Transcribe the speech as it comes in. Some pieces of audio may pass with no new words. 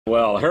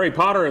Well, Harry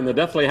Potter and the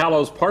Deathly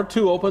Hallows Part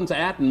 2 opens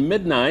at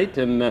midnight,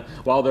 and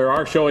while there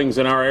are showings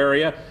in our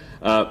area,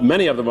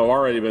 many of them have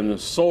already been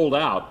sold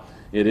out.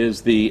 It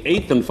is the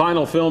 8th and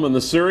final film in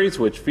the series,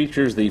 which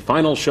features the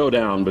final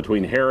showdown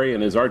between Harry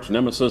and his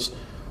arch-nemesis,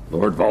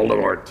 Lord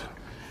Voldemort.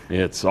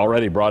 It's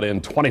already brought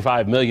in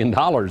 $25 million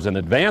in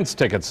advance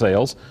ticket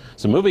sales.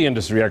 Some movie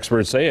industry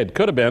experts say it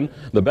could have been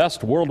the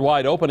best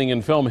worldwide opening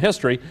in film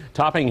history,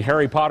 topping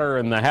Harry Potter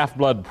and the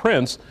Half-Blood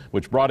Prince,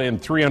 which brought in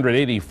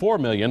 $384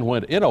 million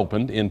when it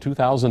opened in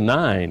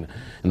 2009.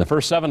 In the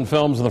first 7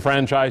 films of the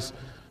franchise,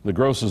 the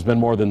gross has been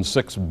more than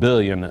 $6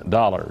 billion.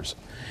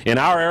 In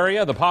our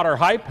area, the Potter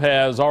hype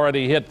has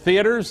already hit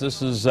theaters.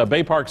 This is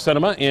Bay Park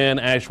Cinema in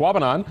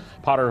Ashwaubenon.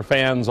 Potter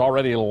fans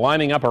already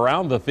lining up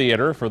around the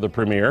theater for the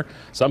premiere.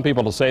 Some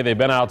people will say they've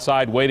been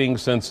outside waiting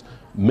since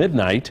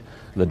midnight.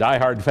 The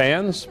diehard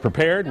fans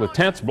prepared with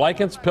tents,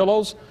 blankets,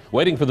 pillows,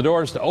 waiting for the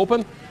doors to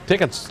open.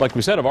 Tickets, like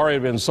we said, have already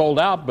been sold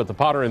out, but the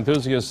Potter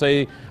enthusiasts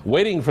say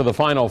waiting for the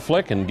final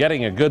flick and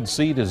getting a good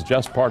seat is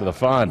just part of the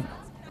fun.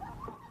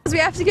 We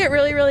have to get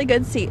really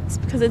good seats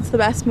because it's the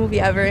best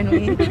movie ever, and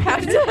we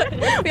have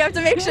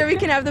to make sure we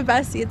can have the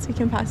best seats we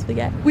can possibly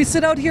get. We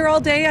sit out here all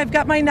day. I've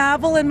got my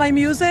novel and my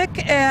music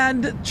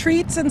and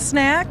treats and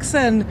snacks,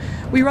 and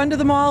we run to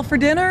the mall for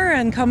dinner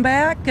and come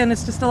back, and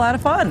it's just a lot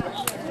of fun.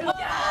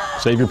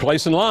 Save your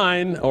place in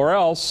line or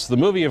else. The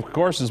movie, of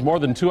course, is more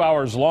than 2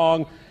 hours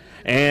long.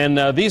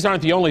 And these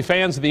aren't the only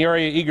fans in the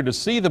area eager to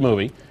see the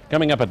movie.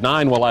 Coming up at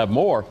 9, we'll have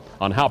more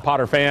on how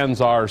Potter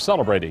fans are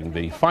celebrating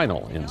the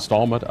final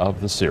installment of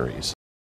the series.